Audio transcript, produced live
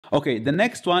Okay, the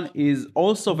next one is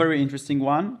also very interesting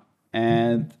one,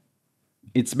 and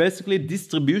it's basically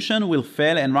distribution will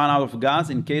fail and run out of gas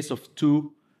in case of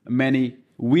too many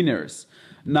winners.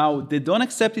 Now, they don't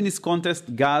accept in this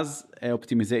contest gas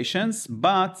optimizations,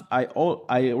 but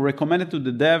I recommended to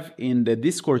the dev in the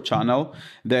Discord channel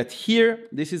that here,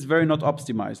 this is very not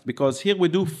optimized, because here we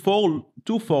do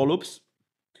two for loops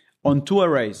on two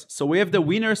arrays. So we have the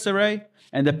winners array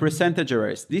and the percentage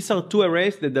arrays. These are two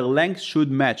arrays that their length should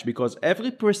match, because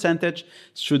every percentage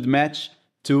should match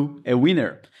to a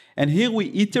winner. And here we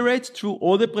iterate through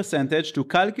all the percentage to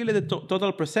calculate the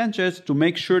total percentage to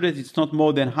make sure that it's not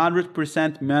more than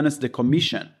 100% minus the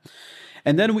commission.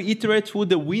 And then we iterate through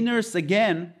the winners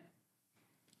again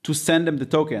to send them the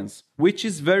tokens, which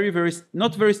is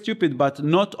not very stupid, but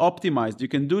not optimized. You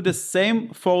can do the same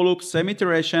for loop, same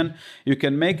iteration. You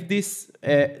can make this,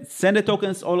 send the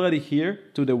tokens already here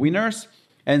to the winners,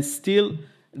 and still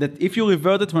that if you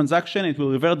revert the transaction, it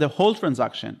will revert the whole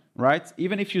transaction, right?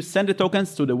 Even if you send the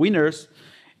tokens to the winners,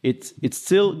 it's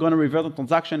still going to revert the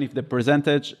transaction if the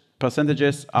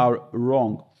percentages are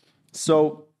wrong.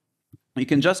 So you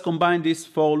can just combine these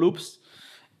for loops,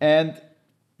 and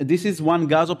this is one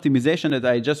gas optimization that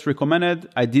I just recommended.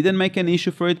 I didn't make an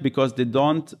issue for it because they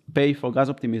don't pay for gas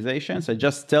optimizations. I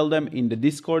just tell them in the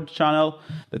Discord channel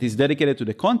that is dedicated to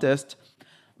the contest.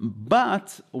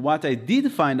 But what I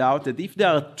did find out that if there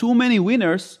are too many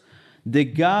winners, the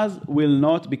gas will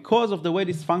not, because of the way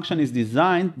this function is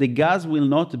designed, the gas will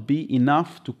not be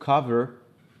enough to cover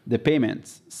the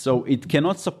payments. So it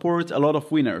cannot support a lot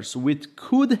of winners. What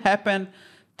could happen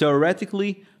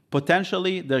theoretically,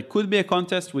 potentially, there could be a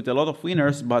contest with a lot of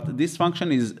winners, but this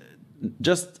function is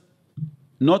just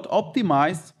not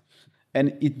optimized,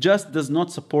 and it just does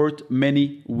not support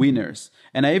many winners.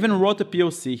 And I even wrote a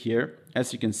POC here,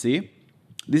 as you can see.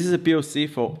 This is a POC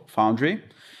for Foundry.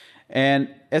 And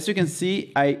as you can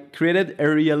see, I created a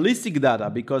realistic data,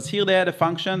 because here they had a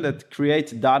function that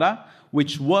creates data,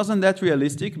 which wasn't that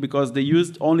realistic because they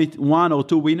used only 1 or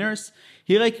 2 winners.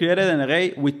 Here I created an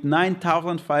array with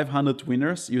 9,500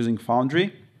 winners using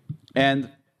Foundry. And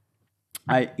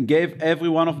I gave every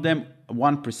one of them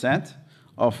 1%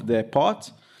 of the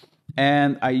pot.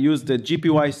 And I use the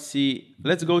GPYC.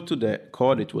 Let's go to the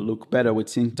code. It will look better with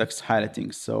syntax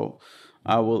highlighting. So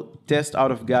I will test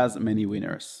out of gas many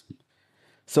winners.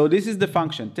 So this is the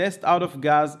function, test out of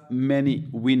gas many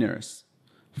winners.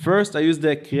 First, I use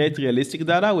the create realistic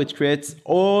data, which creates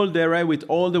all the array with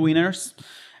all the winners.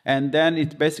 And then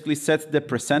it basically sets the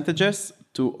percentages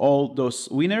to all those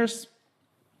winners.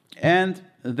 And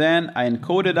then I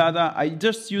encode the data. I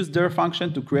just use their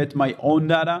function to create my own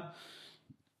data.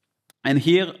 And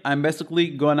here I'm basically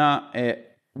gonna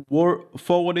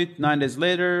forward it 9 days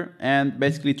later and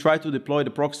basically try to deploy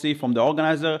the proxy from the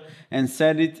organizer and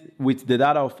send it with the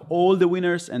data of all the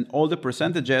winners and all the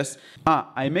percentages.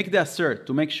 I make the assert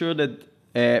to make sure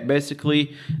that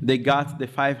basically they got the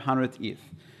 500 ETH.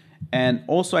 And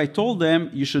also I told them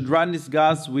you should run this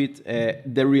gas with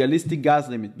the realistic gas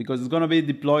limit, because it's going to be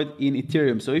deployed in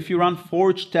Ethereum. So if you run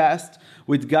forge test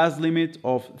with gas limit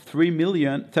of 30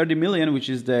 million, which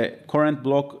is the current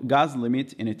block gas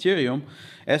limit in Ethereum,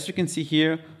 as you can see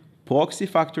here, proxy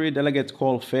factory delegate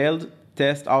call failed,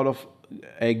 test out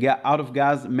of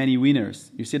gas many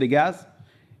winners. You see the gas?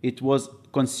 It was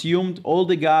consumed, all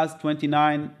the gas,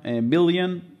 29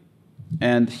 million.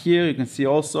 And here you can see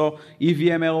also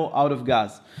EVM error out of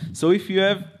gas. So if you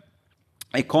have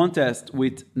a contest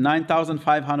with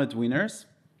 9,500 winners,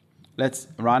 let's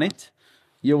run it.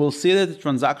 You will see that the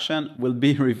transaction will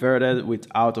be reverted with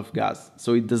out of gas.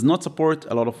 So it does not support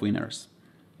a lot of winners.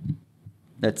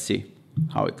 Let's see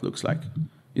how it looks like.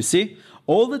 You see,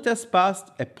 all the tests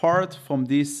passed apart from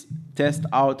this test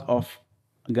out of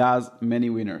gas many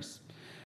winners.